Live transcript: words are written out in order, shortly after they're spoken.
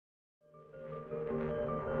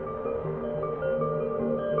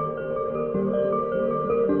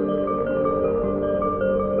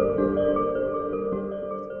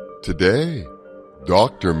Today,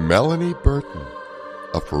 Dr. Melanie Burton,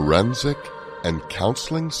 a forensic and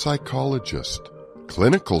counseling psychologist,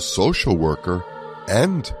 clinical social worker,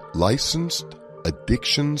 and licensed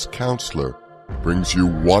addictions counselor, brings you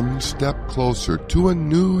one step closer to a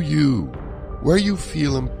new you, where you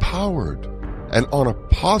feel empowered and on a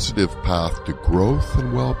positive path to growth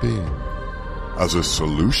and well-being. As a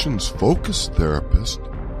solutions-focused therapist,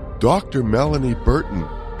 Dr. Melanie Burton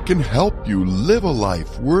can help you live a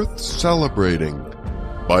life worth celebrating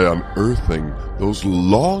by unearthing those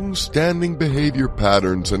long-standing behavior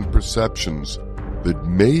patterns and perceptions that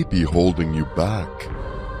may be holding you back.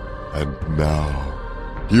 And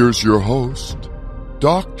now, here's your host,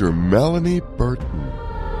 Dr. Melanie Burton.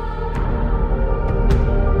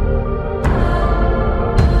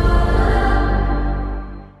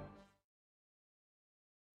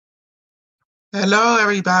 Hello,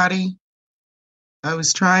 everybody. I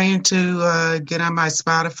was trying to get on my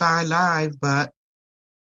Spotify Live, but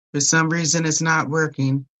for some reason it's not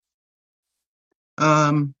working.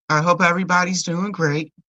 I hope everybody's doing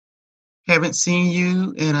great. Haven't seen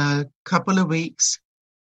you in a couple of weeks.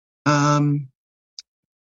 But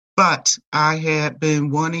I had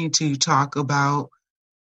been wanting to talk about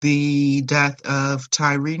the death of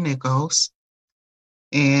Tyre Nichols.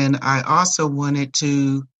 And I also wanted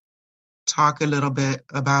to talk a little bit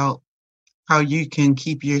about how you can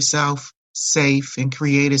keep yourself safe and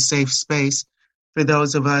create a safe space for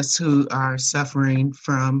those of us who are suffering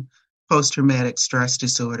from post-traumatic stress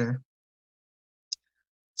disorder.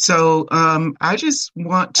 So I just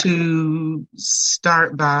want to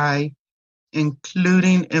start by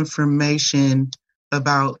including information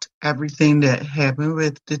about everything that happened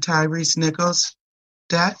with the Tyre Nichols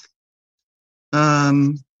death.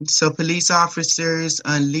 So police officers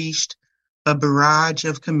unleashed a barrage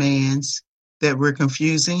of commands that were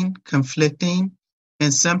confusing, conflicting,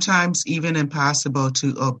 and sometimes even impossible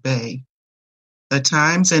to obey. A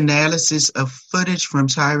Times analysis of footage from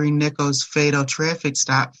Tyre Nichols' fatal traffic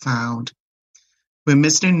stop found when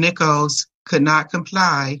Mr. Nichols could not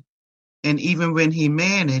comply, and even when he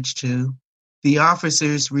managed to, the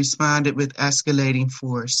officers responded with escalating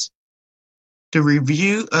force. The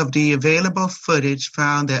review of the available footage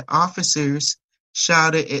found that officers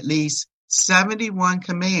shouted at least 71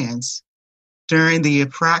 commands during the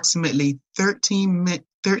approximately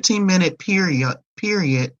 13-minute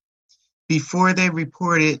period before they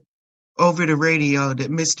reported over the radio that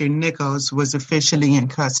Mr. Nichols was officially in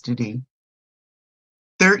custody.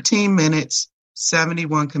 13 minutes,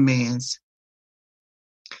 71 commands.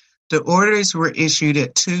 The orders were issued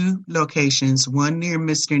at two locations, one near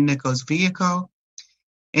Mr. Nichols' vehicle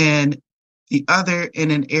and the other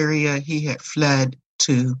in an area he had fled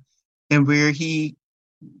to and where he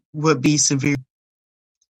would be severe.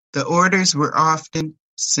 The orders were often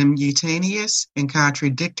simultaneous and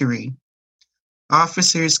contradictory.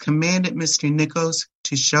 Officers commanded Mr. Nichols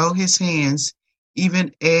to show his hands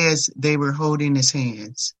even as they were holding his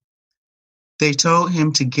hands. They told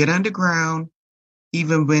him to get underground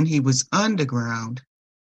even when he was underground,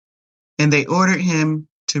 and they ordered him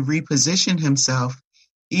to reposition himself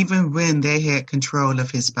even when they had control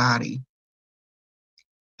of his body.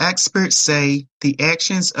 Experts say the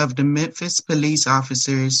actions of the Memphis police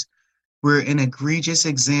officers were an egregious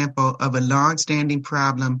example of a long-standing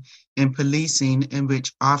problem in policing in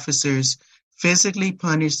which officers physically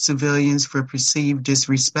punish civilians for perceived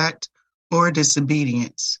disrespect or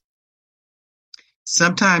disobedience,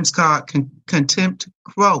 sometimes called contempt,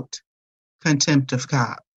 quote, contempt of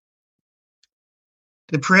cop.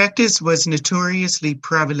 The practice was notoriously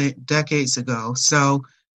prevalent decades ago, so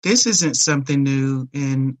this isn't something new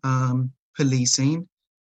in policing.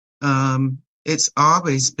 It's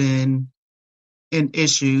always been an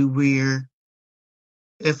issue where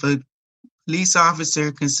if a police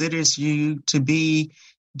officer considers you to be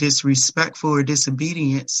disrespectful or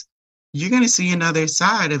disobedient, you're going to see another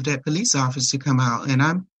side of that police officer come out. And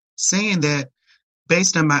I'm saying that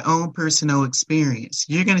based on my own personal experience.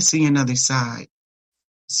 You're going to see another side.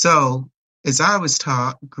 So, as I was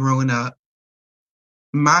taught growing up,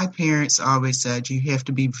 my parents always said you have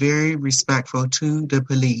to be very respectful to the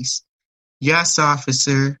police. Yes,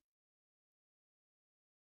 officer.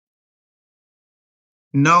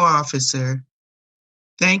 No, officer.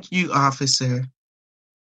 Thank you, officer.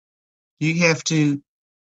 You have to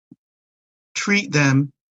treat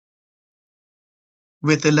them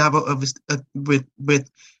with the level of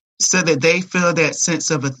so that they feel that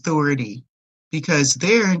sense of authority, because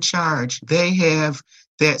they're in charge. They have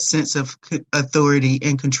that sense of authority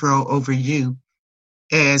and control over you,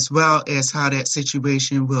 as well as how that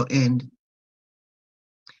situation will end.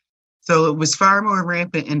 So it was far more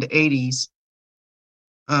rampant in the 80s,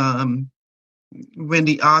 when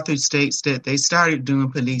the author states that they started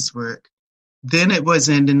doing police work. Then it was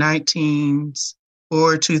in the 19s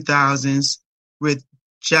or 2000s with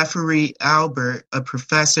Jeffrey Albert, a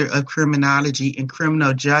professor of criminology and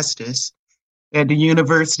criminal justice at the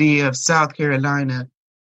University of South Carolina.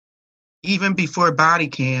 Even before body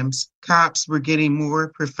cams, cops were getting more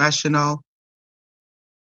professional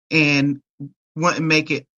and wouldn't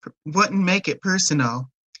make it personal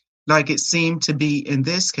like it seemed to be in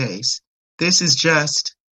this case. This is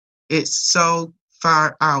just, it's so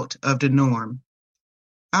far out of the norm.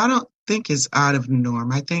 I don't think it's out of the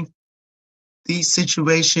norm. I think these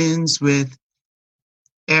situations with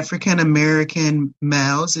African American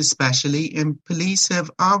males, especially in police,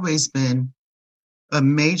 have always been a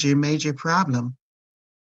major, major problem.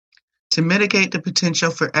 To mitigate the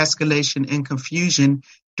potential for escalation and confusion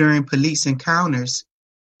during police encounters,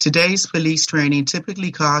 today's police training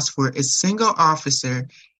typically calls for a single officer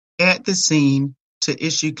at the scene to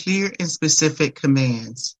issue clear and specific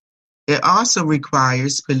commands. It also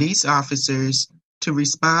requires police officers to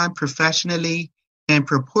respond professionally and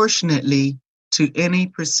proportionately to any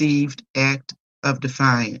perceived act of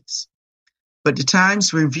defiance. But the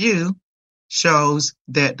Times Review shows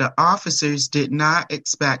that the officers did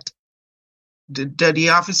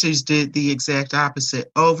the exact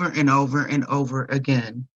opposite over and over and over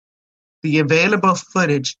again. The available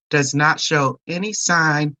footage does not show any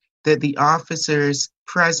sign that the officers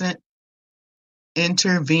present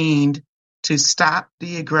intervened to stop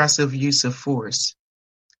the aggressive use of force.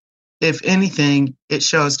 If anything, it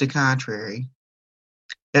shows the contrary.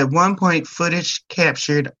 At one point, footage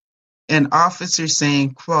captured an officer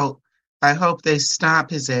saying, quote, "I hope they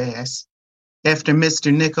stomp his ass," after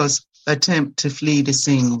Mr. Nichols' attempt to flee the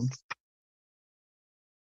scene.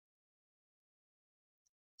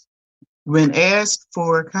 When asked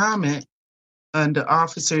for comment on the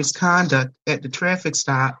officer's conduct at the traffic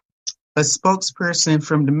stop, a spokesperson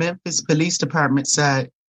from the Memphis Police Department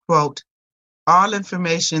said, quote, "All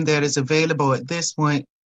information that is available at this point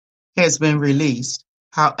has been released.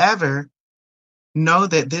 However, know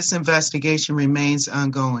that this investigation remains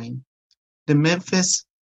ongoing." The Memphis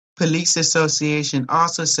Police Association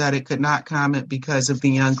also said it could not comment because of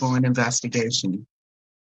the ongoing investigation.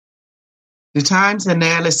 The Times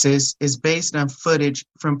analysis is based on footage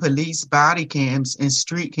from police body cams and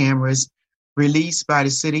street cameras released by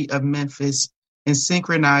the city of Memphis and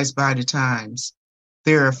synchronized by the Times.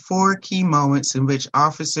 There are 4 key moments in which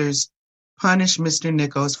officers punish Mr.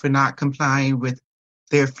 Nichols for not complying with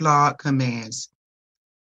their flawed commands.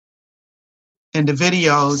 And the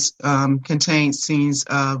videos contain scenes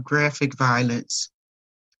of graphic violence.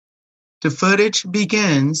 The footage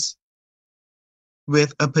begins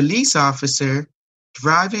with a police officer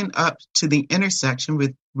driving up to the intersection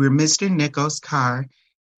where Mr. Nichols' car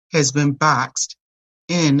has been boxed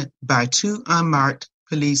in by 2 unmarked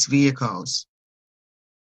police vehicles.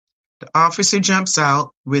 The officer jumps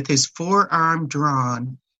out with his forearm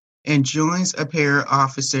drawn and joins a pair of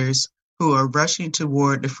officers who are rushing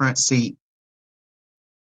toward the front seat.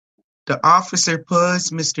 The officer pulls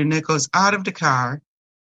Mr. Nichols out of the car,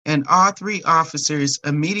 and all 3 officers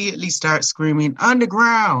immediately start screaming, "On the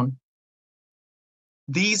ground!"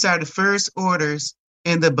 These are the first orders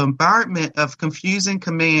in the bombardment of confusing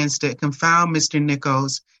commands that confound Mr.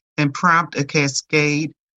 Nichols and prompt a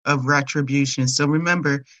cascade of retribution. So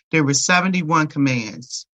remember, there were 71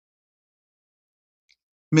 commands.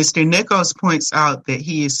 Mr. Nichols points out that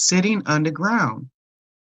he is sitting on the ground,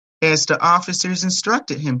 as the officers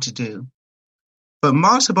instructed him to do. But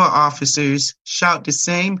multiple officers shout the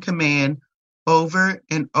same command over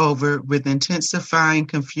and over with intensifying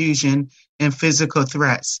confusion and physical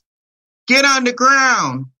threats. "Get on the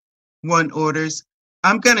ground," one orders.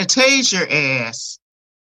 "I'm going to tase your ass."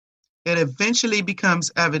 It eventually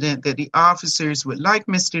becomes evident that the officers would like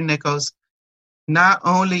Mr. Nichols not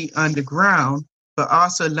only on the ground, but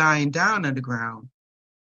also lying down on the ground.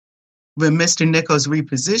 When Mr. Nichols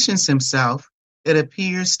repositions himself, it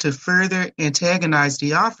appears to further antagonize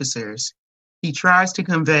the officers. He tries to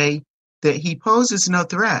convey that he poses no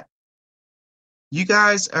threat. "You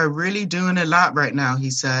guys are really doing a lot right now," he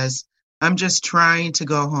says. "I'm just trying to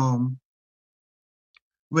go home."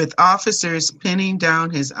 With officers pinning down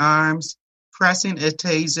his arms, pressing a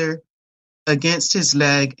taser against his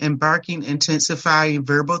leg, and barking intensifying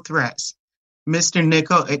verbal threats, Mr.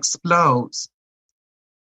 Nichols explodes.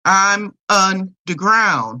 "I'm on the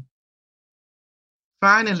ground."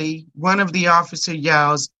 Finally, one of the officers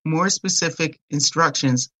yells more specific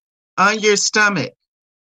instructions, "On your stomach."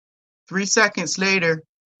 3 seconds later,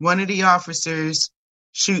 one of the officers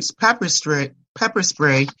shoots pepper spray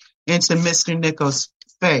into Mr. Nichols'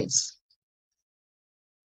 face.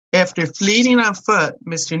 After fleeing on foot,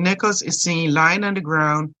 Mr. Nichols is seen lying on the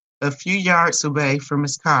ground a few yards away from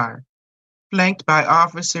his car, flanked by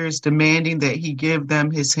officers demanding that he give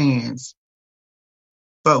them his hands.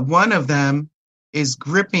 But one of them is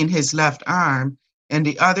gripping his left arm and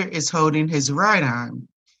the other is holding his right arm.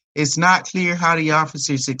 It's not clear how the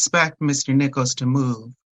officers expect Mr. Nichols to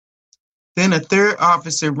move. Then a third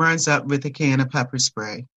officer runs up with a can of pepper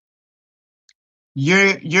spray.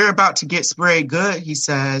 You're about to get sprayed good, he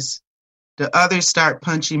says. The others start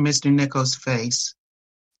punching Mr. Nichols' face.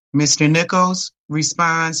 Mr. Nichols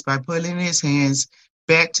responds by pulling his hands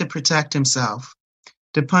back to protect himself.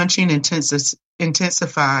 The punching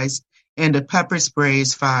intensifies and the pepper spray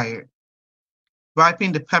is fired.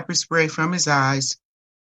 Wiping the pepper spray from his eyes,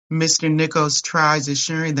 Mr. Nichols tries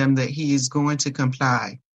assuring them that he is going to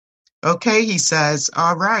comply. Okay, he says,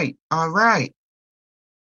 all right.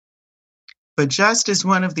 But just as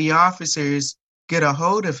one of the officers get a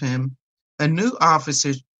hold of him, a new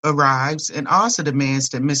officer arrives and also demands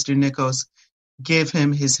that Mr. Nichols give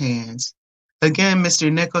him his hands. Again,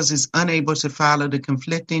 Mr. Nichols is unable to follow the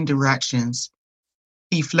conflicting directions.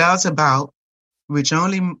 He flails about, which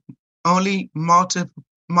only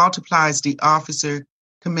multiplies the officer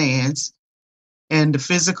commands and the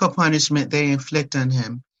physical punishment they inflict on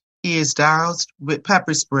him. He is doused with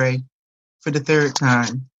pepper spray for the third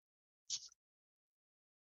time.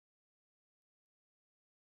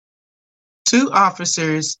 Two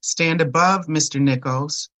officers stand above Mr.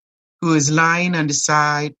 Nichols, who is lying on the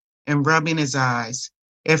side and rubbing his eyes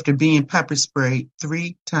after being pepper sprayed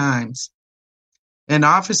 3 times. An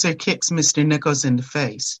officer kicks Mr. Nichols in the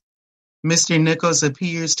face. Mr. Nichols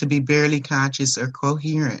appears to be barely conscious or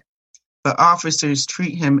coherent, but officers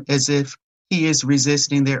treat him as if he is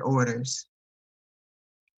resisting their orders.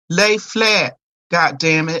 Lay flat,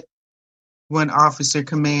 goddammit, one officer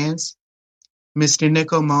commands. Mr.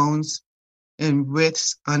 Nichols moans and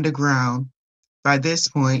writhes on the ground. By this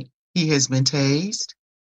point, he has been tased,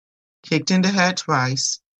 kicked in the head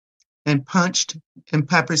twice, and punched and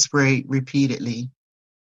pepper sprayed repeatedly.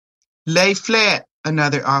 Lay flat,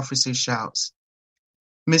 another officer shouts.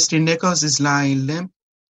 Mr. Nichols is lying limp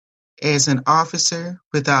as an officer,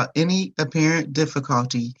 without any apparent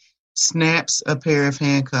difficulty, snaps a pair of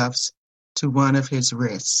handcuffs to one of his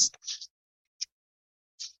wrists.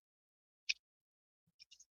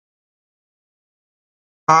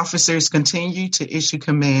 Officers continue to issue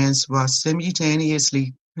commands while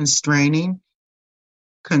simultaneously constraining,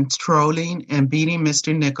 controlling, and beating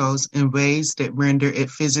Mr. Nichols in ways that render it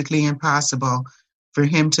physically impossible for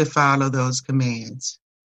him to follow those commands.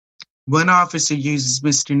 One officer uses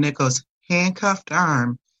Mr. Nichols' handcuffed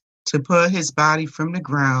arm to pull his body from the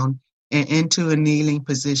ground and into a kneeling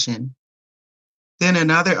position. Then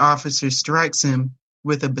another officer strikes him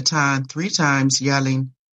with a baton 3 times,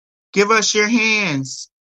 yelling, "Give us your hands!"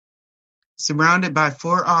 Surrounded by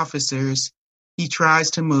 4 officers, he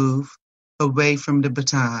tries to move away from the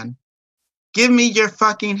baton. "Give me your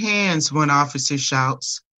fucking hands," one officer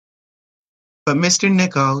shouts. But Mr.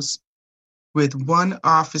 Nichols, with one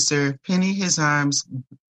officer pinning his arms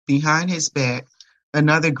behind his back,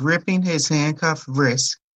 another gripping his handcuffed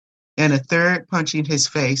wrist, and a third punching his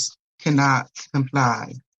face, cannot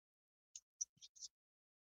comply.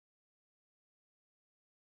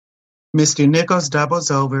 Mr. Nichols doubles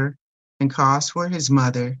over and calls for his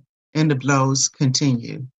mother, and the blows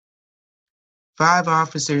continue. 5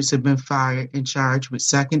 officers have been fired and charged with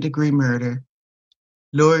second-degree murder.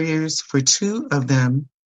 Lawyers for 2 of them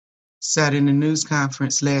said in a news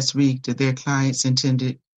conference last week that their clients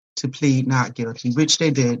intended to plead not guilty, which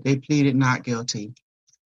they did. They pleaded not guilty.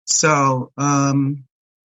 So, I'm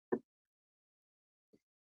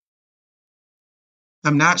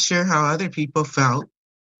not sure how other people felt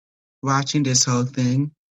watching this whole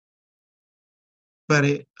thing, but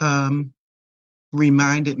it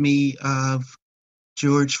reminded me of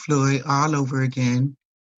George Floyd all over again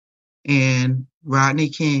and Rodney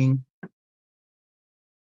King,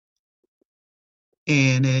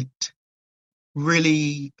 and it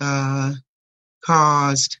really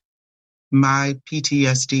caused my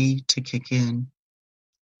PTSD to kick in.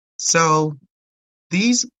 So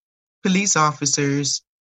these police officers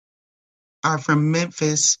are from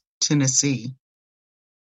Memphis, Tennessee.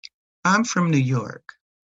 I'm from New York,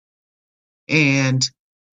 and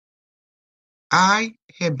I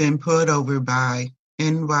have been pulled over by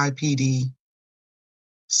NYPD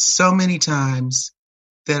so many times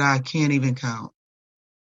that I can't even count.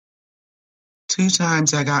 2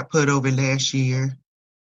 times I got pulled over last year.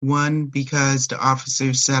 One because the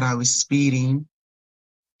officer said I was speeding,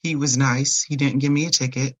 He was nice. He didn't give me a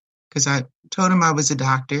ticket because I told him I was a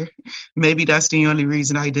doctor. Maybe that's the only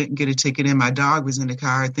reason I didn't get a ticket, and my dog was in the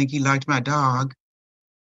car. I think he liked my dog.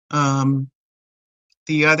 Um,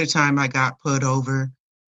 the other time I got pulled over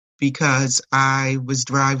because I was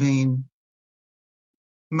driving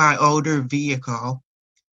my older vehicle,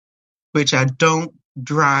 which I don't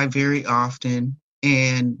drive very often,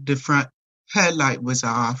 and the front headlight was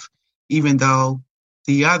off, even though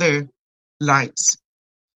the other lights,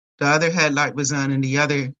 the other headlight was on, and the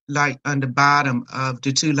other light on the bottom of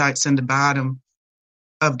the two lights on the bottom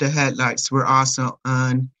of the headlights were also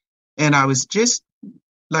on. And I was just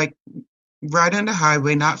like right on the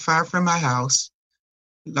highway, not far from my house,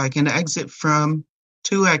 like an exit from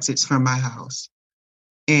two exits from my house.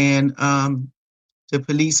 And the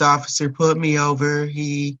police officer pulled me over.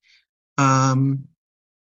 Um,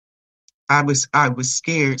 I was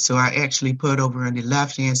scared, so I actually pulled over on the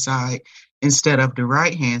left hand side instead of the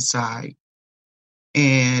right hand side.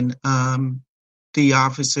 And the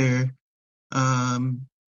officer um,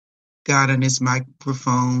 got on his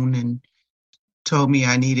microphone and told me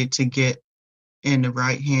I needed to get in the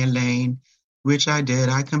right hand lane, which I did.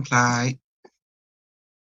 I complied.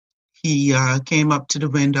 He came up to the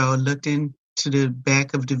window, looked into the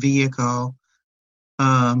back of the vehicle,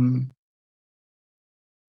 um,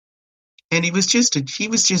 and he was just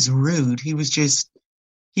rude. He was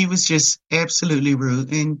just absolutely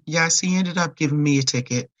rude. And yes, he ended up giving me a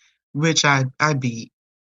ticket, which I beat.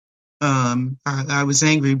 I was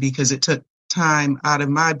angry because it took time out of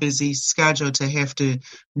my busy schedule to have to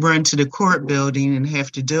run to the court building and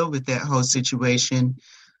have to deal with that whole situation.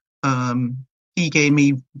 He gave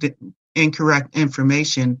me the incorrect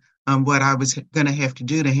information on what I was going to have to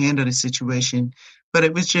do to handle the situation, but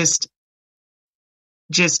it was just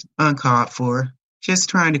uncalled for, just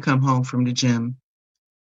trying to come home from the gym.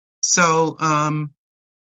 So,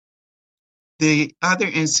 the other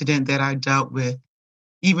incident that I dealt with,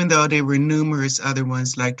 even though there were numerous other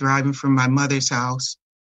ones, like driving from my mother's house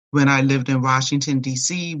when I lived in Washington,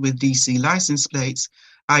 D.C. with D.C. license plates,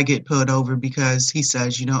 I get pulled over because he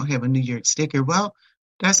says you don't have a New York sticker. Well,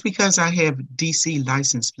 that's because I have D.C.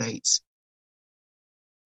 license plates.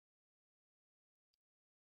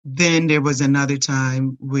 Then there was another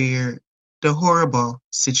time where the horrible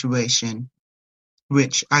situation,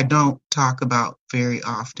 which I don't talk about very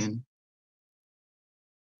often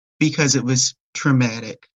because it was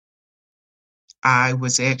traumatic. I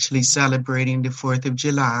was actually celebrating the 4th of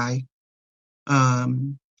July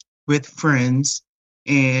with friends,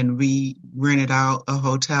 and we rented out a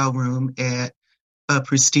hotel room at a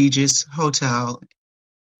prestigious hotel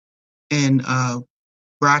in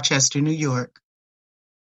Rochester, New York.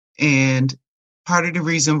 And part of the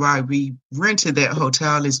reason why we rented that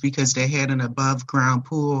hotel is because they had an above ground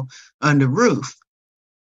pool on the roof,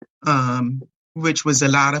 which was a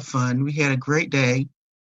lot of fun. We had a great day.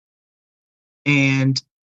 And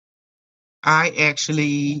I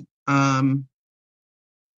actually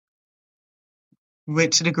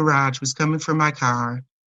went to the garage, was coming from my car,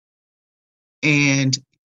 and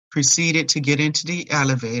proceeded to get into the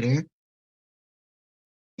elevator.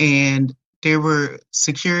 And there were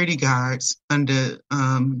security guards on the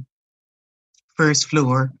first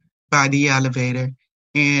floor by the elevator.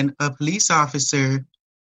 And a police officer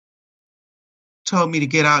told me to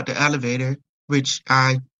get out the elevator, which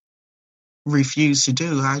I refused to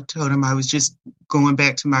do. I told him I was just going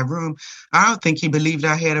back to my room. I don't think he believed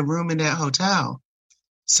I had a room in that hotel.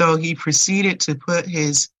 So he proceeded to put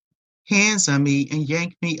his hands on me and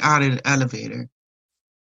yanked me out of the elevator.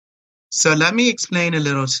 So let me explain a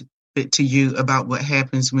little bit to you about what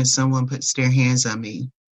happens when someone puts their hands on me,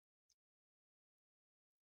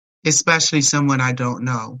 especially someone I don't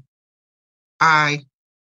know. I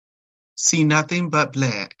see nothing but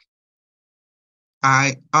black.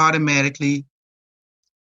 I automatically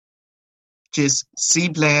just see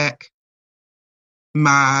black.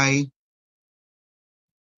 My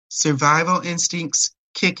survival instincts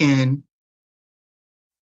kick in,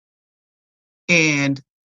 and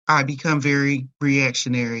I become very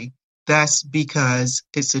reactionary. That's because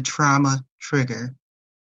it's a trauma trigger.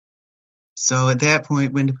 So at that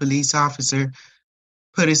point, when the police officer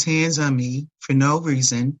put his hands on me for no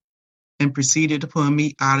reason and proceeded to pull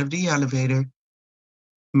me out of the elevator,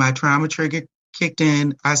 my trauma trigger kicked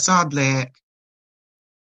in. I saw black,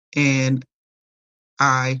 and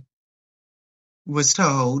I was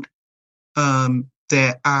told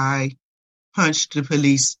that I punched the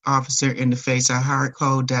police officer in the face. I hard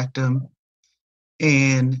cold decked him.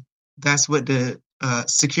 And that's what the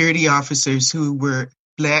security officers, who were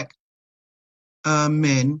black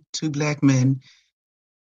men, two black men,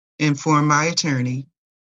 informed my attorney.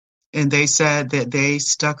 and they said that they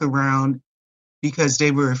stuck around because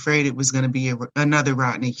they were afraid it was going to be another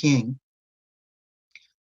Rodney King.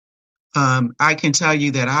 I can tell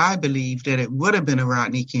you that I believe that it would have been a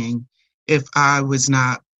Rodney King if I was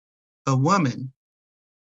not a woman.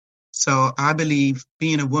 So I believe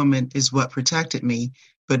being a woman is what protected me.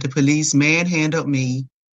 But the police manhandled me,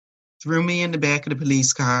 threw me in the back of the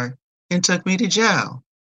police car, and took me to jail,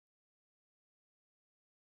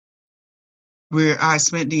 where I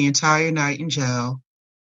spent the entire night in jail.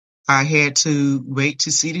 I had to wait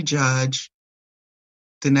to see the judge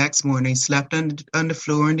the next morning, slept on the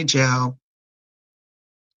floor in the jail,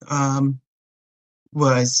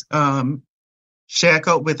 was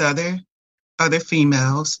shackled with other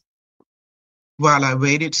females while I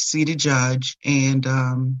waited to see the judge, and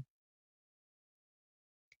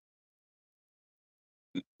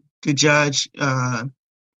the judge, let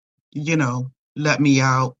me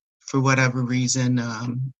out for whatever reason.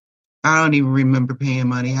 I don't even remember paying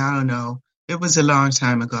money. I don't know. It was a long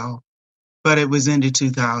time ago, but it was in the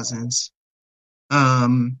 2000s.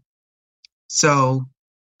 So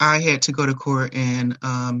I had to go to court and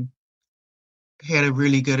had a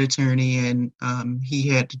really good attorney, and he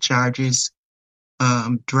had the charges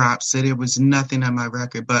dropped, so there was nothing on my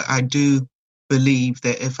record. But I do believe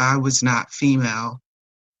that if I was not female,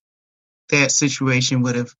 that situation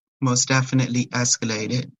would have most definitely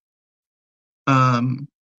escalated.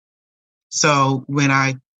 So when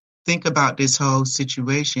I think about this whole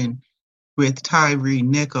situation with Tyre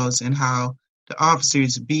Nichols and how the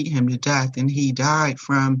officers beat him to death and he died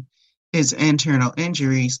from his internal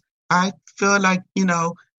injuries, I feel like,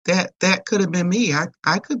 that could have been me. I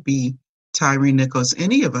could be Tyre Nichols.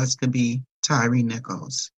 Any of us could be Tyre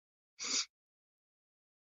Nichols.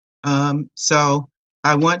 So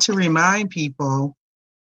I want to remind people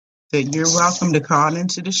that you're welcome to call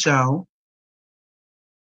into the show.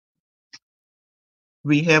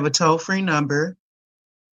 We have a toll-free number,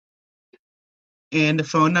 and the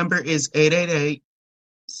phone number is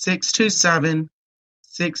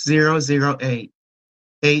 888-627-6008.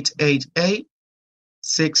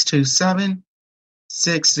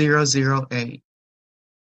 888-627-6008.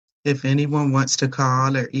 If anyone wants to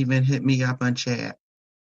call or even hit me up on chat.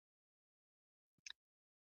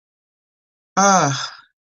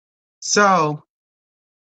 So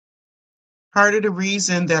part of the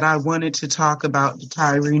reason that I wanted to talk about the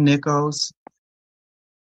Tyre Nichols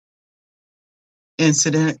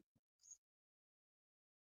incident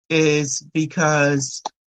is because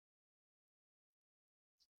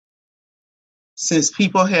since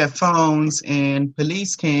people have phones and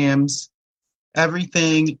police cams,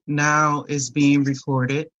 everything now is being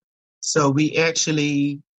recorded. So we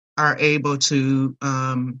actually are able to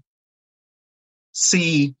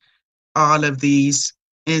see all of these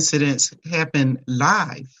incidents happen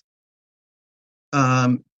live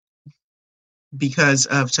because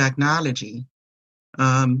of technology.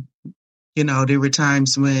 There were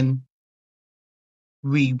times when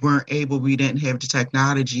we didn't have the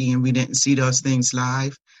technology and we didn't see those things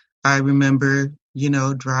live. I remember,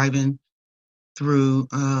 driving through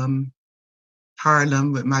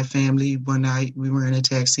Harlem with my family one night. We were in a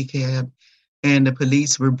taxi cab and the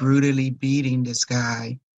police were brutally beating this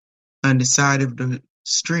guy on the side of the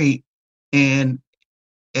street. And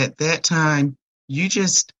at that time, you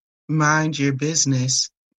just mind your business.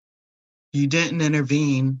 You didn't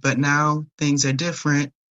intervene, but now things are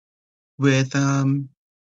different with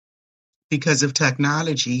because of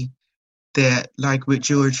technology, that like with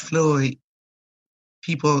George Floyd,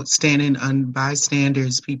 people standing on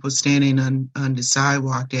the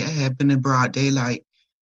sidewalk that happened in broad daylight,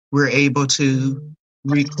 were able to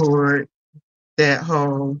record that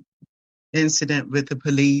whole incident with the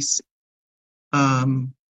police. I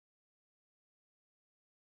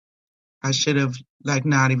should have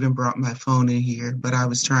not even brought my phone in here, but I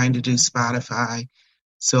was trying to do Spotify,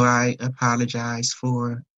 so I apologize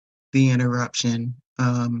for the interruption.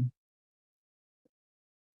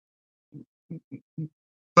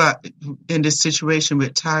 But in this situation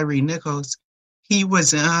with Tyre Nichols, he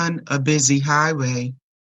was on a busy highway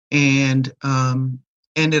and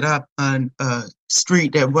ended up on a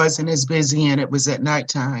street that wasn't as busy, and it was at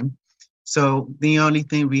nighttime. So the only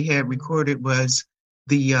thing we had recorded was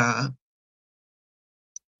the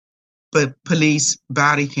police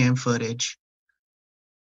body cam footage.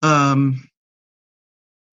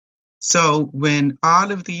 So when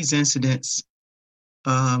all of these incidents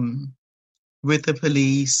with the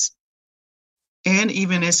police, and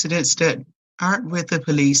even incidents that aren't with the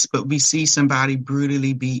police, but we see somebody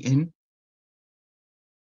brutally beaten,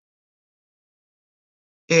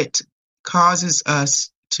 it causes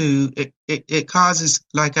us it causes,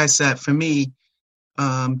 like I said, for me,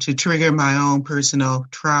 to trigger my own personal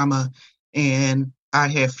trauma. And I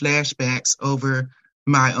have flashbacks over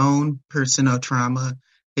my own personal trauma,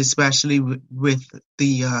 especially with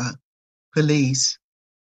the police.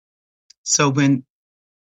 So when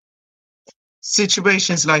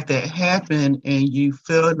situations like that happen and you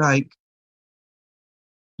feel like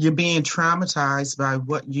you're being traumatized by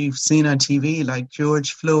what you've seen on TV, like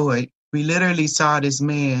George Floyd, we literally saw this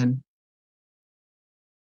man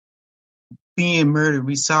being murdered.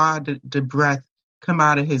 We saw the breath come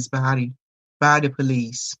out of his body by the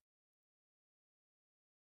police,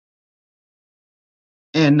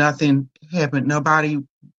 and nothing happened. Nobody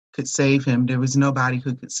could save him. There was nobody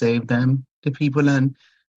who could save them. The people on,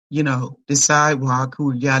 the sidewalk who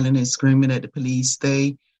were yelling and screaming at the police,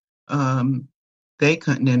 they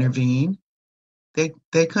couldn't intervene.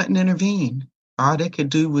 They couldn't intervene. All they could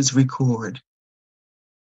do was record.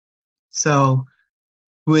 So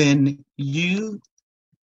when you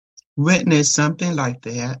witness something like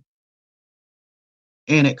that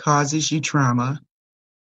and it causes you trauma,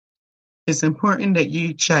 it's important that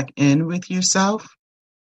you check in with yourself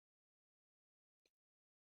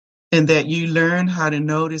and that you learn how to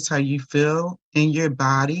notice how you feel in your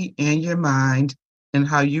body and your mind and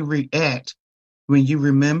how you react when you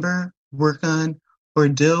remember, work on, or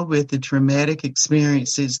deal with the traumatic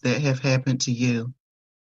experiences that have happened to you.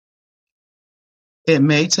 It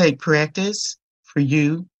may take practice for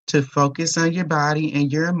you to focus on your body and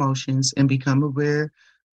your emotions and become aware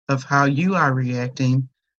of how you are reacting,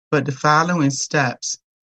 but the following steps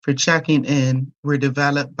for checking in were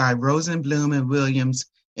developed by Rosenblum and Williams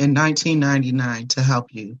in 1999 to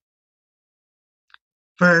help you.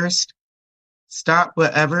 First, stop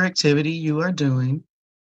whatever activity you are doing.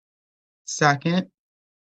 Second,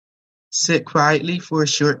 sit quietly for a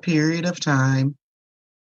short period of time.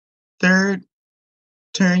 Third,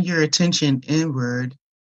 turn your attention inward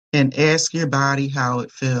and ask your body how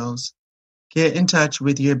it feels. Get in touch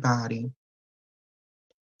with your body.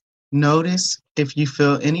 Notice if you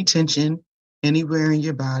feel any tension anywhere in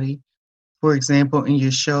your body, for example, in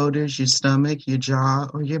your shoulders, your stomach, your jaw,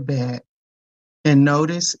 or your back, and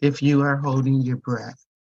notice if you are holding your breath.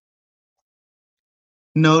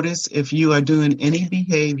 Notice if you are doing any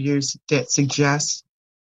behaviors that suggest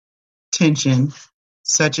tension,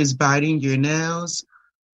 such as biting your nails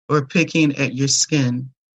or picking at your skin.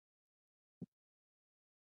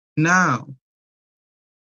 Now,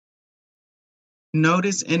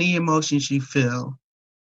 notice any emotions you feel.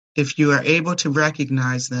 If you are able to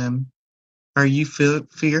recognize them, are you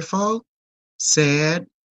fearful, sad,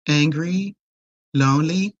 angry,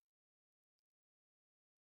 lonely?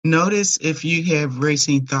 Notice if you have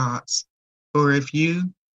racing thoughts or if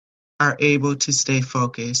you are able to stay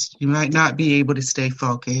focused. You might not be able to stay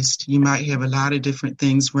focused. You might have a lot of different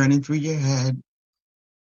things running through your head.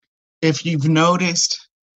 If you've noticed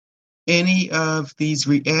any of these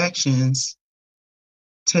reactions,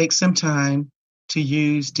 take some time to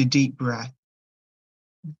use the deep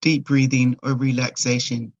breathing or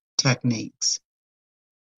relaxation techniques.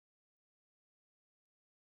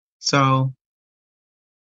 So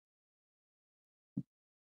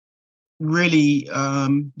really,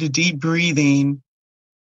 the deep breathing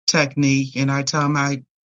technique, and I tell my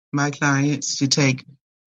clients to take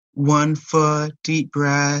 1 full deep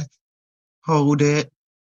breath, hold it,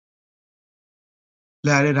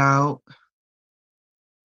 let it out,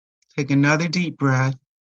 take another deep breath,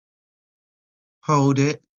 hold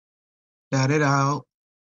it, let it out,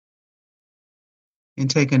 and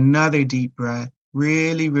take another deep breath,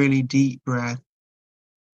 really, really deep breath,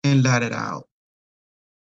 and let it out.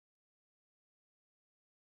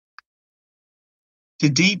 The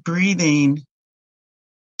deep breathing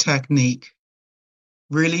technique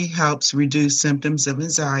really helps reduce symptoms of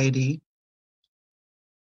anxiety.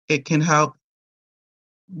 It can help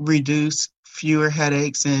reduce fewer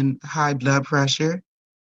headaches and high blood pressure.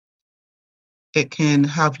 It can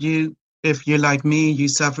help you, if you're like me, you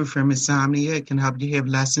suffer from insomnia, it can help you have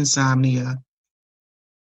less insomnia.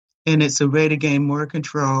 And it's a way to gain more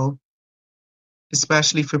control,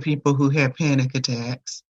 especially for people who have panic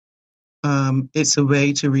attacks. It's a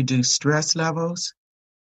way to reduce stress levels,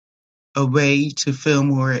 a way to feel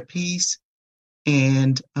more at peace,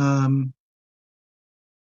 and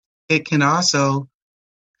it can also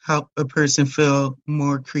help a person feel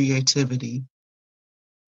more creativity.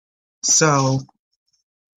 So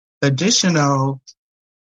additional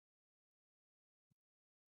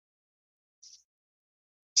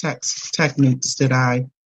techniques that I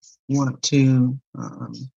want to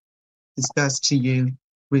discuss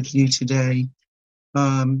with you today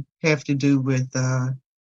have to do with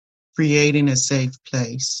creating a safe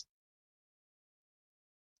place.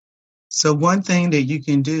 So one thing that you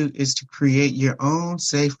can do is to create your own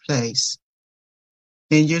safe place.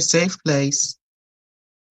 In your safe place,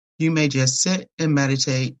 you may just sit and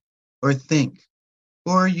meditate or think,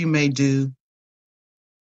 or you may do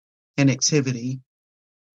an activity,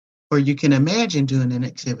 or you can imagine doing an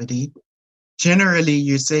activity. Generally,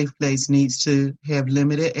 your safe place needs to have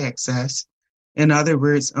limited access. In other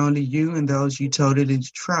words, only you and those you totally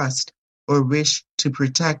trust or wish to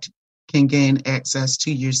protect can gain access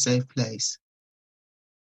to your safe place.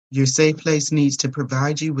 Your safe place needs to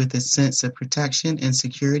provide you with a sense of protection and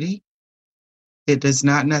security. It does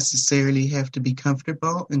not necessarily have to be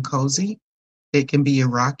comfortable and cozy. It can be a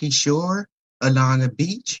rocky shore along a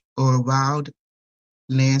beach or a wild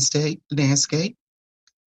landscape.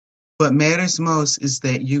 What matters most is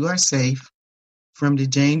that you are safe from the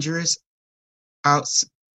dangers outside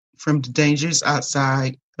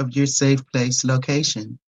of your safe place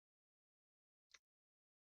location.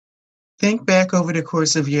 Think back over the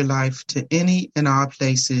course of your life to any and all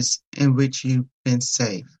places in which you've been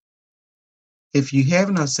safe. If you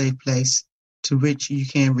have no safe place to which you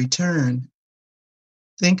can return,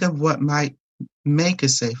 think of what might make a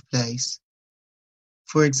safe place.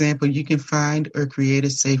 For example, you can find or create a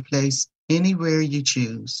safe place anywhere you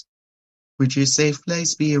choose. Would your safe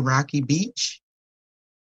place be a rocky beach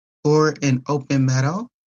or an open meadow,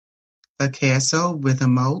 a castle with a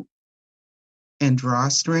moat and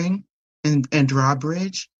drawstring and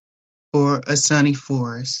drawbridge, or a sunny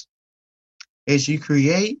forest? As you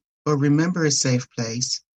create or remember a safe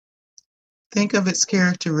place, think of its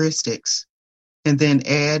characteristics and then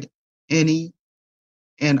add any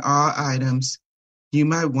and all items you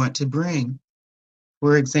might want to bring.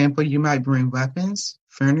 For example, you might bring weapons,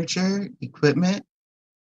 furniture, equipment,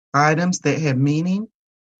 items that have meaning,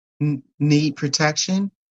 need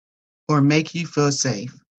protection, or make you feel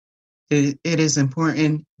safe. It is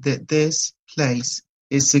important that this place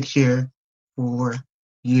is secure for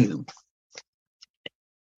you.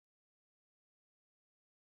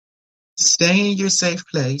 Stay in your safe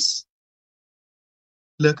place.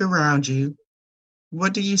 Look around you.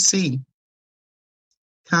 What do you see?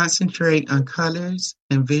 Concentrate on colors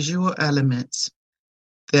and visual elements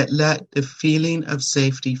that let the feeling of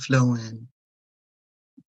safety flow in.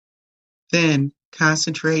 Then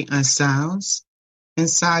concentrate on sounds and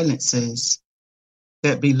silences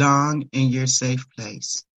that belong in your safe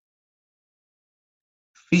place,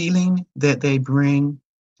 feeling that they bring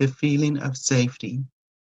the feeling of safety,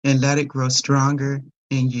 and let it grow stronger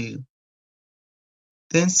in you.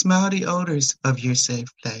 Then smell the odors of your safe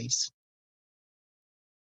place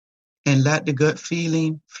and let the good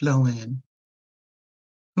feeling flow in.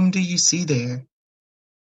 Whom do you see there?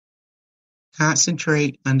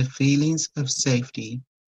 Concentrate on the feelings of safety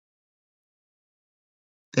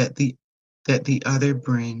that the other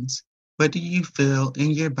brings. What do you feel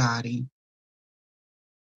in your body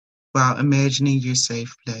while imagining your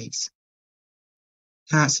safe place?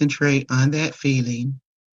 Concentrate on that feeling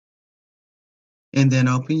and then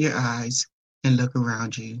open your eyes and look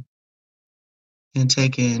around you and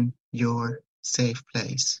take in your safe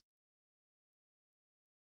place.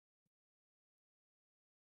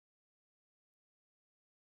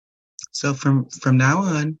 So from now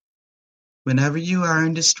on, whenever you are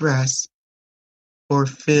in distress or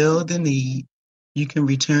feel the need, you can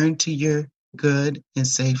return to your good and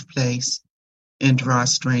safe place and draw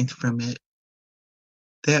strength from it.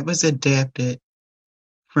 That was adapted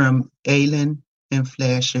from Aylin and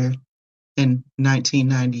Flasher in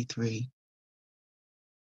 1993.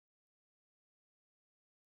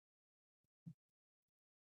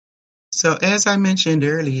 So as I mentioned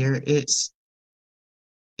earlier, it's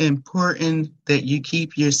important that you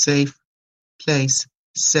keep your safe place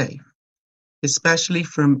safe, especially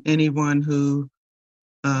from anyone who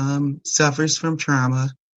suffers from trauma.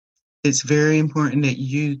 It's very important that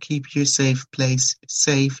you keep your safe place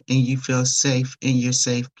safe and you feel safe in your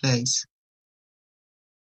safe place.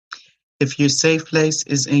 If your safe place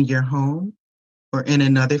is in your home or in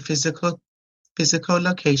another physical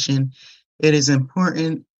location, it is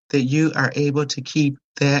important that you are able to keep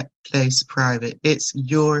that place private. It's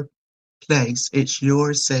your place. It's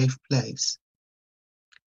your safe place.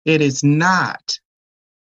 It is not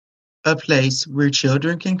a place where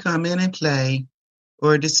children can come in and play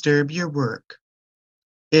or disturb your work.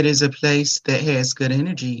 It is a place that has good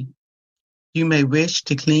energy. You may wish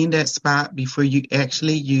to clean that spot before you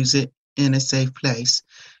actually use it in a safe place.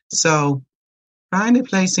 So find a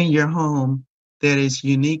place in your home that is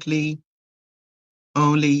uniquely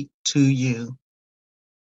only to you.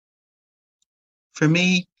 For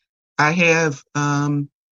me, I have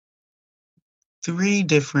three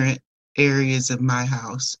different areas of my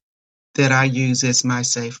house that I use as my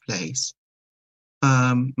safe place.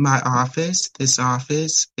 My office, this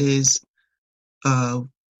office is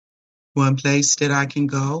one place that I can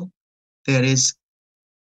go that is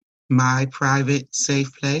my private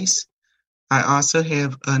safe place. I also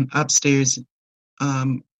have an upstairs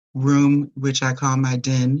room, which I call my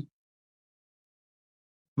den,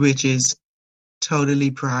 which is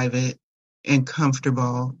totally private and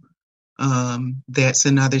comfortable. That's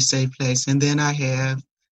another safe place. And then I have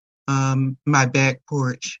my back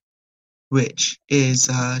porch, which is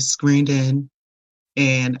screened in,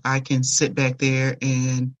 and I can sit back there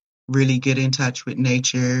and really get in touch with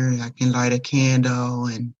nature. I can light a candle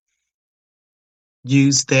and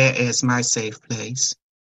use that as my safe place.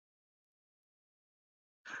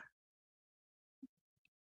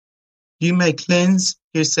 You may cleanse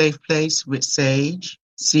your safe place with sage,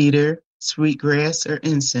 cedar, sweetgrass, or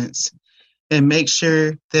incense, and make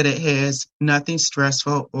sure that it has nothing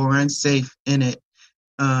stressful or unsafe in it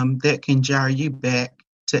that can jar you back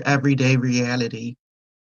to everyday reality.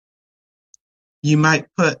 You might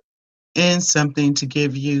put in something to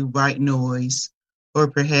give you white noise,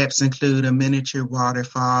 or perhaps include a miniature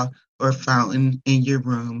waterfall or fountain in your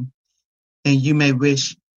room. And you may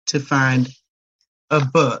wish to find a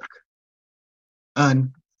book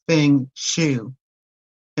on feng shui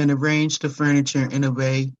and arrange the furniture in a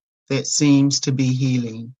way that seems to be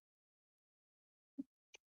healing.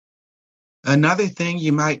 Another thing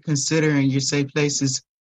you might consider in your safe place is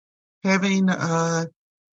having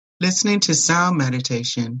listening to sound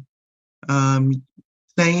meditation,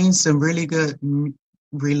 playing some really good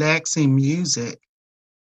relaxing music,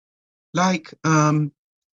 like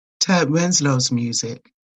Ted Winslow's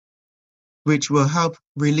music, which will help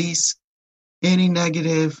release any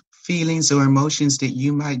negative feelings or emotions that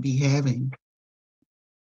you might be having.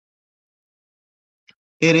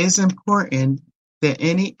 It is important that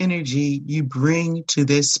any energy you bring to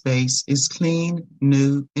this space is clean,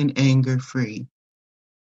 new, and anger-free.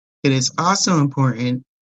 It is also important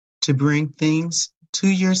to bring things to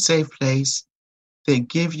your safe place that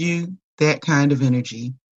give you that kind of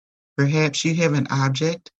energy. Perhaps you have an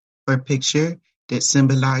object or picture that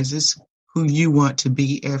symbolizes who you want to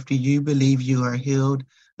be after you believe you are healed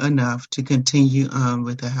enough to continue on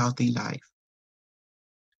with a healthy life.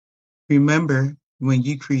 Remember, when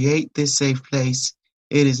you create this safe place,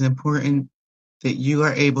 it is important that you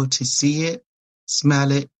are able to see it,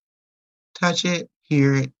 smell it, touch it,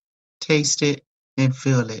 hear it, taste it, and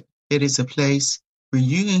feel it. It is a place where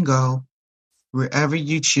you can go wherever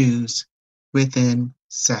you choose within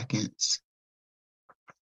seconds.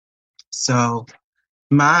 So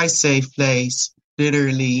my safe place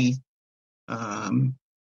literally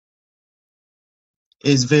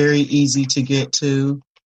is very easy to get to,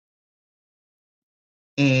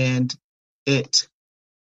 and it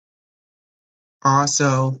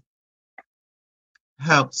also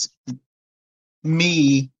helps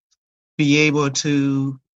me be able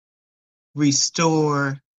to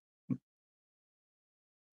restore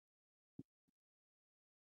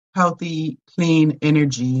healthy, clean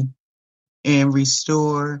energy and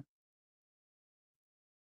restore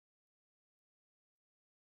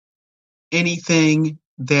anything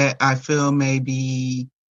that I feel may be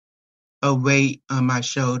a weight on my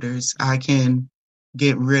shoulders. I can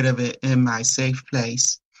get rid of it in my safe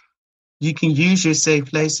place. You can use your safe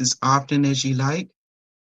place as often as you like.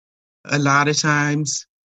 A lot of times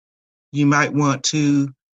you might want to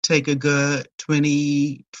take a good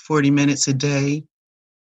 20, 40 minutes a day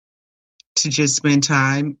to just spend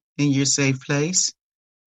time in your safe place.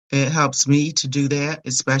 It helps me to do that,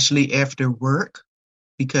 especially after work,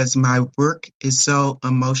 because my work is so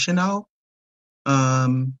emotional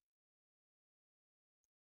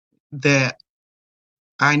that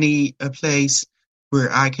I need a place where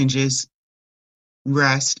I can just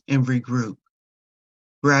rest and regroup,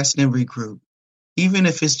 even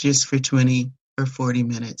if it's just for 20 or 40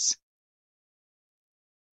 minutes.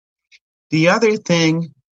 The other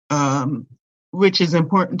thing, which is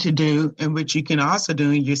important to do, and which you can also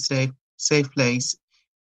do in your safe place,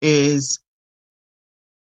 is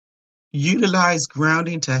utilize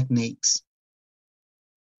grounding techniques,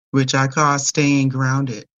 which I call staying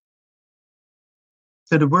grounded.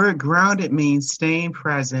 So the word grounded means staying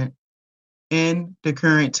present in the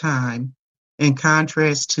current time, in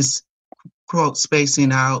contrast to, quote,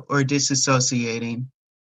 spacing out or disassociating.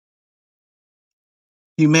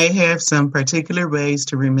 You may have some particular ways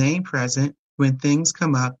to remain present when things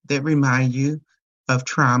come up that remind you of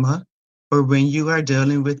trauma or when you are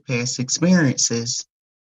dealing with past experiences.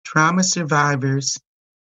 Trauma survivors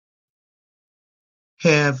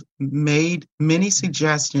have made many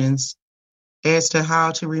suggestions as to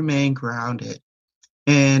how to remain grounded.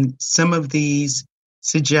 And some of these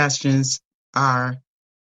suggestions are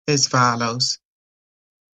as follows.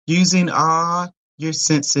 Using all your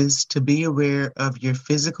senses to be aware of your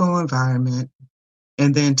physical environment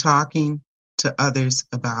and then talking to others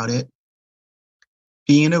about it.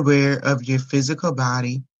 Being aware of your physical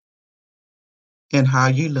body and how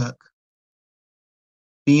you look.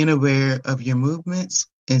 Being aware of your movements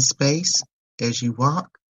in space as you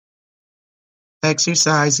walk.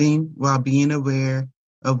 Exercising while being aware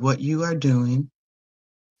of what you are doing.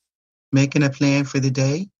 Making a plan for the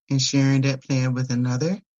day and sharing that plan with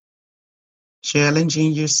another.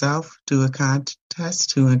 Challenging yourself to a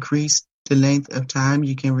contest to increase the length of time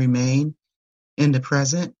you can remain in the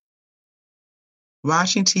present.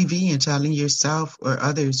 Watching TV and telling yourself or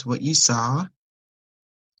others what you saw.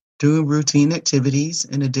 Doing routine activities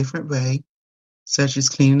in a different way, such as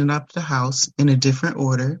cleaning up the house in a different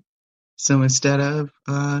order. So instead of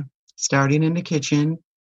starting in the kitchen,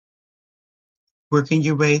 working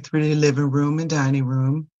your way through the living room and dining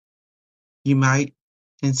room, you might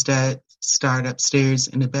instead start upstairs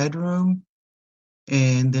in the bedroom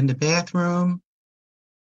and then the bathroom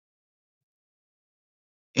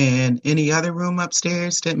and any other room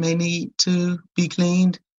upstairs that may need to be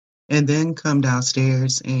cleaned, and then come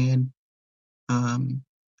downstairs and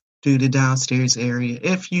do the downstairs area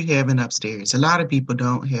if you have an upstairs. A lot of people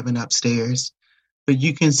don't have an upstairs, but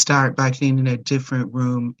you can start by cleaning a different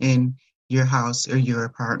room in your house or your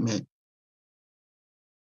apartment.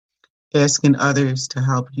 Asking others to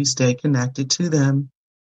help you stay connected to them.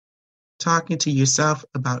 Talking to yourself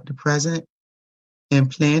about the present and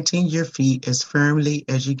planting your feet as firmly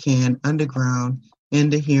as you can underground in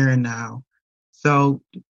the here and now. So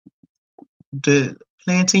the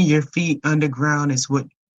planting your feet underground is what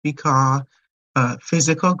we call a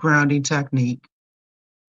physical grounding technique.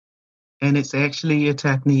 And it's actually a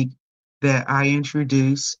technique that I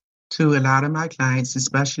introduce to a lot of my clients,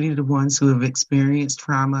 especially the ones who have experienced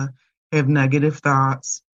trauma, have negative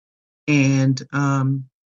thoughts, and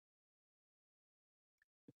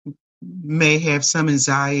may have some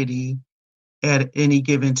anxiety at any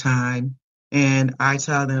given time. And I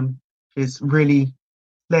tell them, just really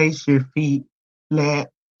place your feet flat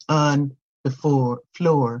on the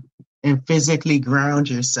floor and physically ground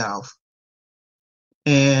yourself.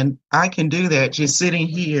 And I can do that just sitting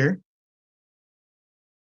here,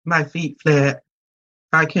 my feet flat.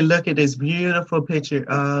 I can look at this beautiful picture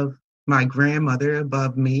of my grandmother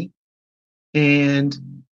above me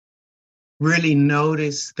and really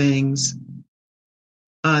notice things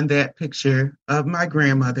on that picture of my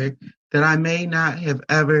grandmother that I may not have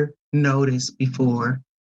ever noticed before.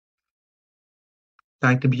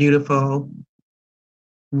 Like the beautiful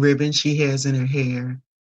ribbon she has in her hair,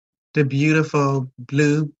 the beautiful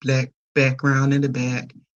blue black background in the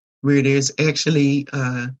back, where there's actually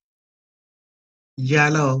a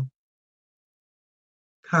yellow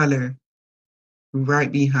color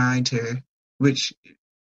right behind her, which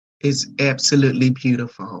is absolutely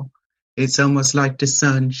beautiful. It's almost like the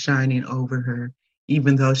sun shining over her,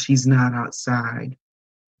 even though she's not outside.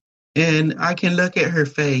 And I can look at her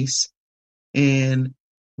face and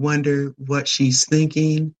wonder what she's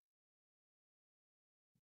thinking.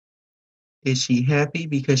 Is she happy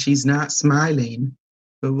because she's not smiling?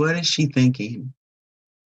 But what is she thinking?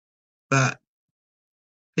 But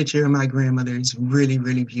picture of my grandmother is really,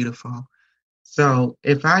 really beautiful. So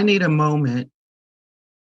if I need a moment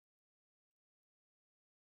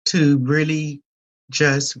to really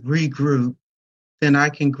just regroup, then I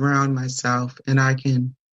can ground myself and I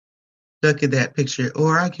can look at that picture,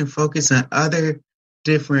 or I can focus on other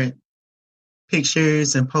different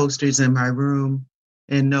pictures and posters in my room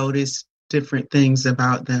and notice different things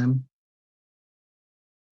about them.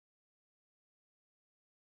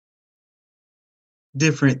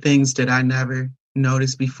 Different things that I never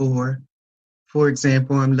noticed before. For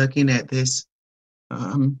example, I'm looking at this,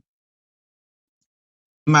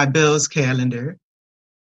 my Bill's calendar,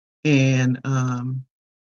 and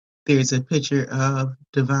there's a picture of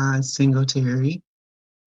Devon Singletary,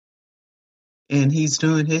 and he's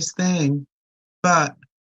doing his thing. But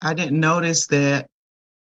I didn't notice that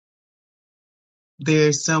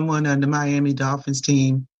there's someone on the Miami Dolphins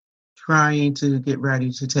team trying to get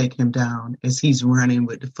ready to take him down as he's running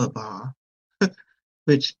with the football,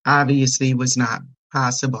 which obviously was not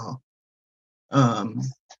possible.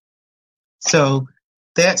 So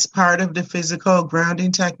that's part of the physical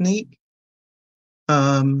grounding technique.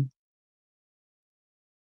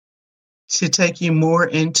 To take you more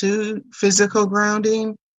into physical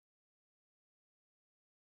grounding,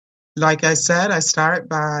 Like I said, I start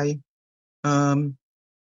by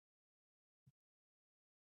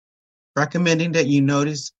recommending that you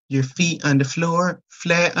notice your feet on the floor,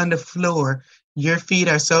 flat on the floor. Your feet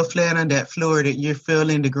are so flat on that floor that you're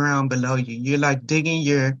feeling the ground below you. You're like digging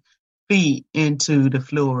your feet into the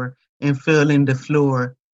floor and feeling the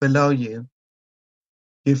floor below you.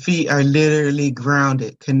 Your feet are literally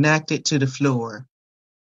grounded, connected to the floor.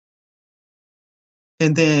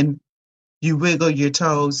 And then you wiggle your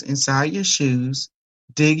toes inside your shoes,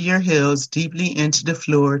 dig your heels deeply into the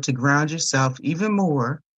floor to ground yourself even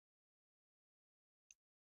more.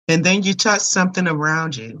 And then you touch something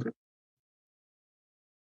around you.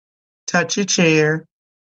 Touch your chair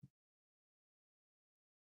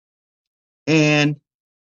and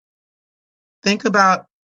think about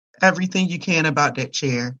everything you can about that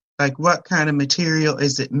chair. Like, what kind of material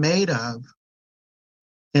is it made of?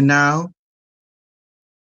 And now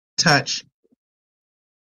touch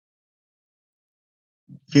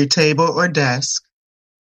your table or desk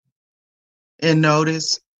and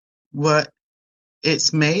notice what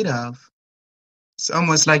it's made of. It's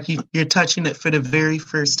almost like you're touching it for the very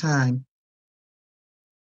first time.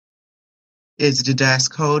 Is the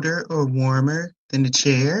desk colder or warmer than the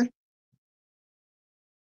chair?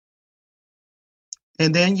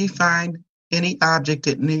 And then you find any object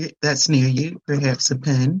that's near you, perhaps a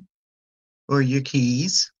pen or your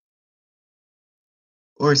keys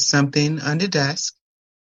or something on the desk.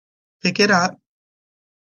 Pick it up,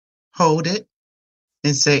 hold it,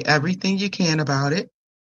 and say everything you can about it.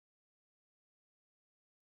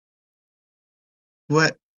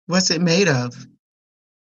 What's it made of?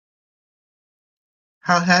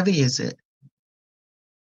 How heavy is it?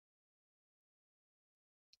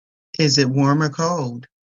 Is it warm or cold?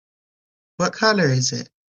 What color is it?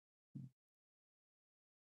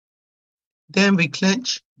 Then we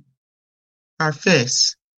clench our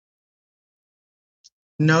fists.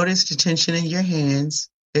 Notice the tension in your hands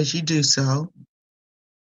as you do so.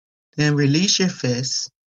 Then release your fists.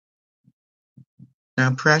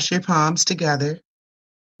 Now press your palms together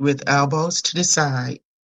with elbows to the side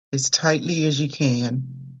as tightly as you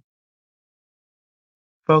can.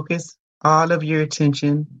 Focus all of your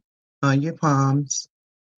attention on your palms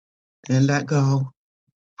and let go.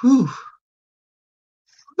 Whew,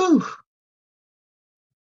 whew.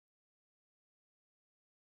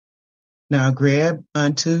 Now grab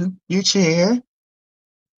onto your chair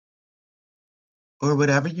or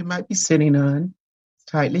whatever you might be sitting on as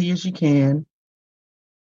tightly as you can.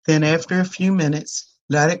 Then after a few minutes,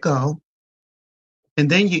 let it go. And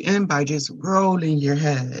then you end by just rolling your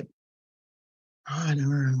head on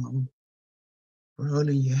and around,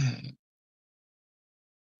 rolling your head.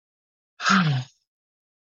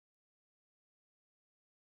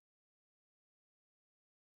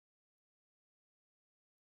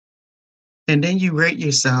 And then you rate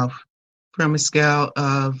yourself from a scale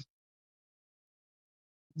of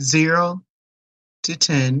 0 to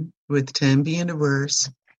 10, with 10 being the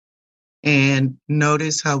worst, and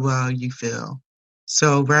notice how well you feel.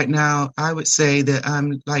 So right now, I would say that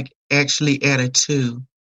I'm like actually at a 2.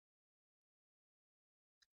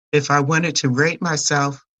 If I wanted to rate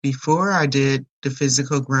myself before I did the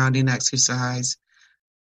physical grounding exercise,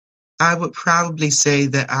 I would probably say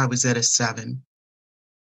that I was at a 7.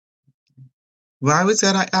 Why was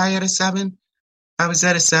I at a 7? I was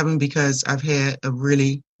at a 7 because I've had a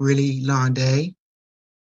really, really long day.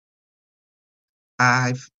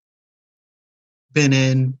 I've been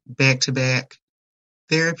in back-to-back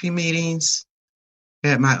therapy meetings,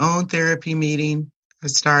 had my own therapy meeting. I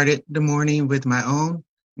started the morning with my own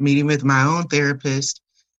meeting with my own therapist,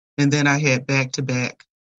 and then I had back-to-back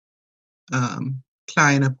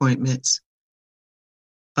client appointments.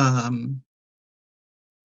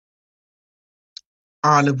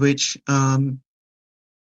 All of which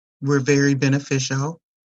were very beneficial.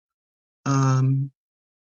 And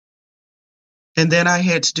then I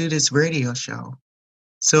had to do this radio show.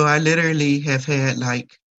 So I literally have had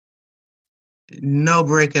like no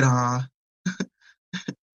break at all,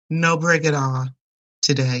 no break at all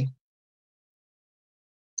today.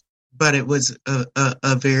 But it was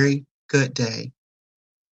a very good day.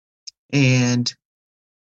 And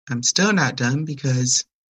I'm still not done because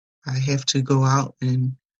I have to go out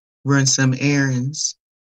and run some errands.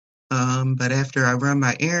 But after I run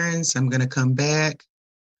my errands, I'm going to come back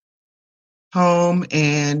home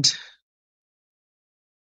and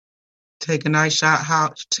take a nice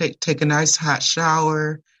take a nice hot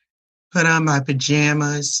shower, put on my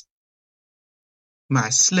pajamas, my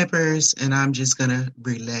slippers, and I'm just gonna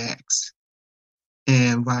relax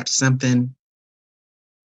and watch something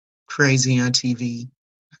crazy on TV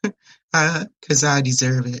because I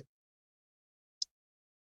deserve it.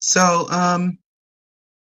 So,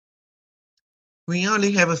 we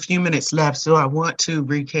only have a few minutes left, so I want to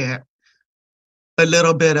recap a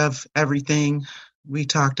little bit of everything we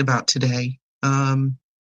talked about today.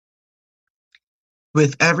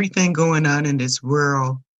 With everything going on in this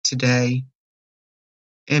world today,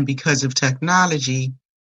 and because of technology,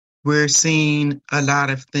 we're seeing a lot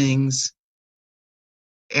of things,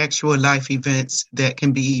 actual life events that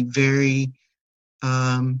can be very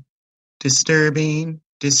um, disturbing,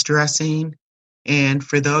 distressing. And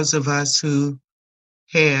for those of us who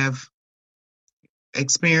have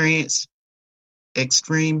experienced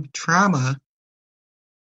extreme trauma,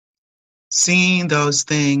 seeing those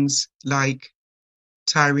things like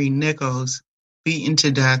Tyre Nichols beaten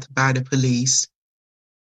to death by the police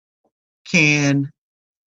can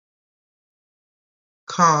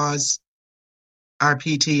cause our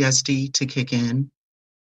PTSD to kick in.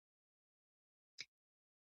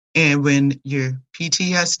 And when your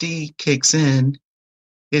PTSD kicks in,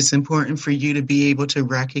 it's important for you to be able to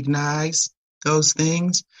recognize those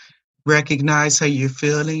things, recognize how you're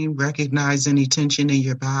feeling, recognize any tension in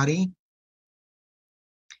your body.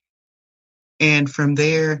 And from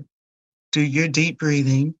there, do your deep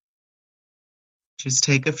breathing. Just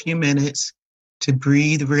take a few minutes to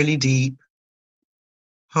breathe really deep.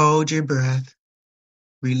 Hold your breath.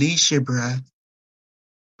 Release your breath.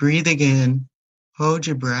 Breathe again. Hold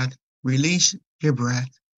your breath. Release your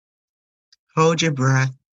breath. Hold your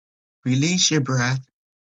breath. Release your breath.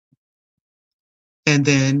 And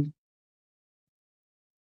then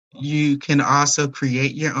you can also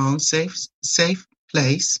create your own safe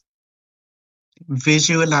place.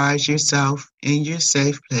 Visualize yourself in your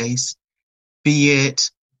safe place, be it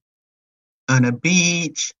on a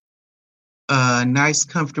beach, a nice,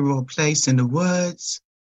 comfortable place in the woods,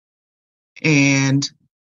 and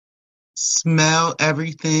smell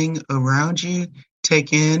everything around you.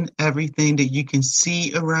 Take in everything that you can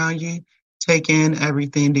see around you. Take in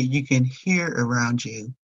everything that you can hear around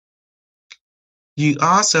you. You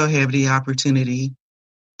also have the opportunity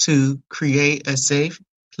to create a safe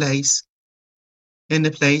place in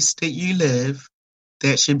the place that you live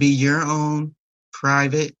that should be your own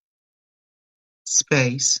private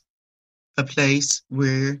space, a place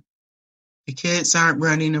where the kids aren't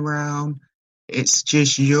running around. It's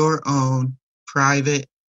just your own private,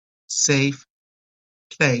 safe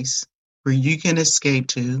place where you can escape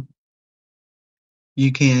to.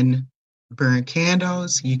 You can burn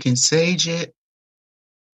candles, you can sage it,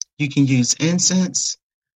 you can use incense,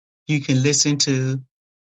 you can listen to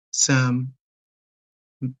some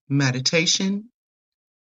meditation.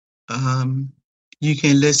 You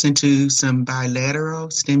can listen to some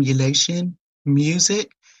bilateral stimulation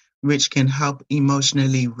music, which can help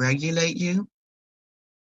emotionally regulate you.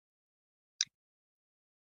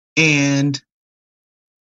 And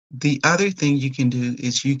the other thing you can do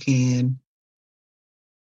is you can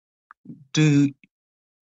do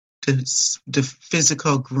the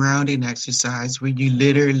physical grounding exercise where you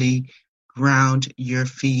literally ground your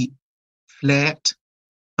feet flat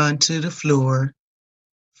onto the floor,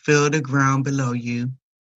 feel the ground below you,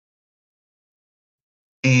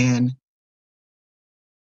 and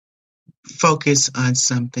focus on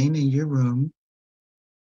something in your room.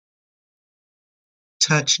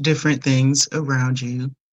 Touch different things around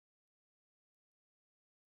you.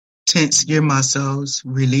 Tense your muscles,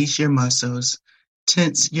 release your muscles.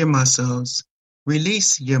 Tense your muscles,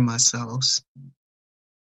 release your muscles.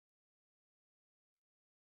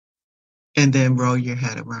 And then roll your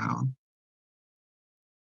head around.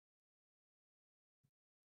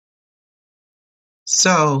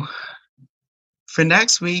 So for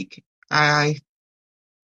next week, not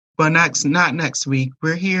next week.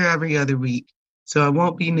 We're here every other week. So I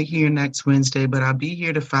won't be here next Wednesday, but I'll be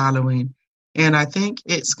here the following. And I think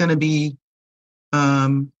it's going to be,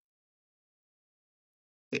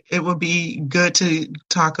 it will be good to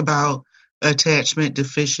talk about attachment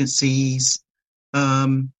deficiencies,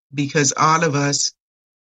 because all of us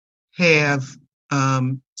have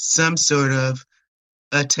some sort of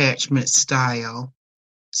attachment style.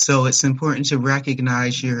 So it's important to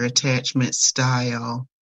recognize your attachment style,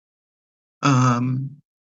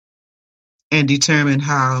 and determine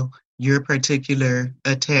how your particular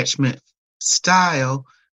attachment style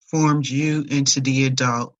formed you into the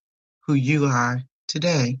adult who you are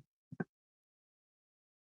today.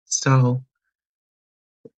 So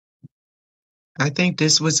I think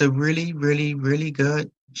this was a really, really, really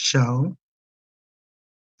good show.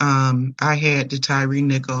 I had the Tyre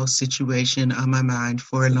Nichols situation on my mind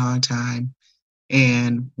for a long time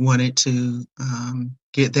and wanted to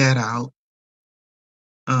get that out.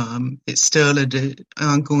 It's still an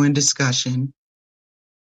ongoing discussion.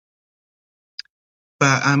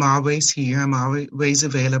 But I'm always here. I'm always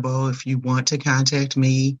available if you want to contact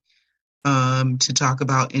me to talk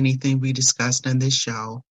about anything we discussed on this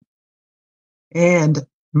show. And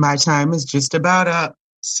my time is just about up.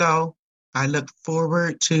 So I look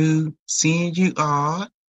forward to seeing you all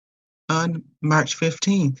on March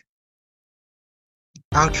 15th.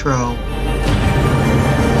 Outro.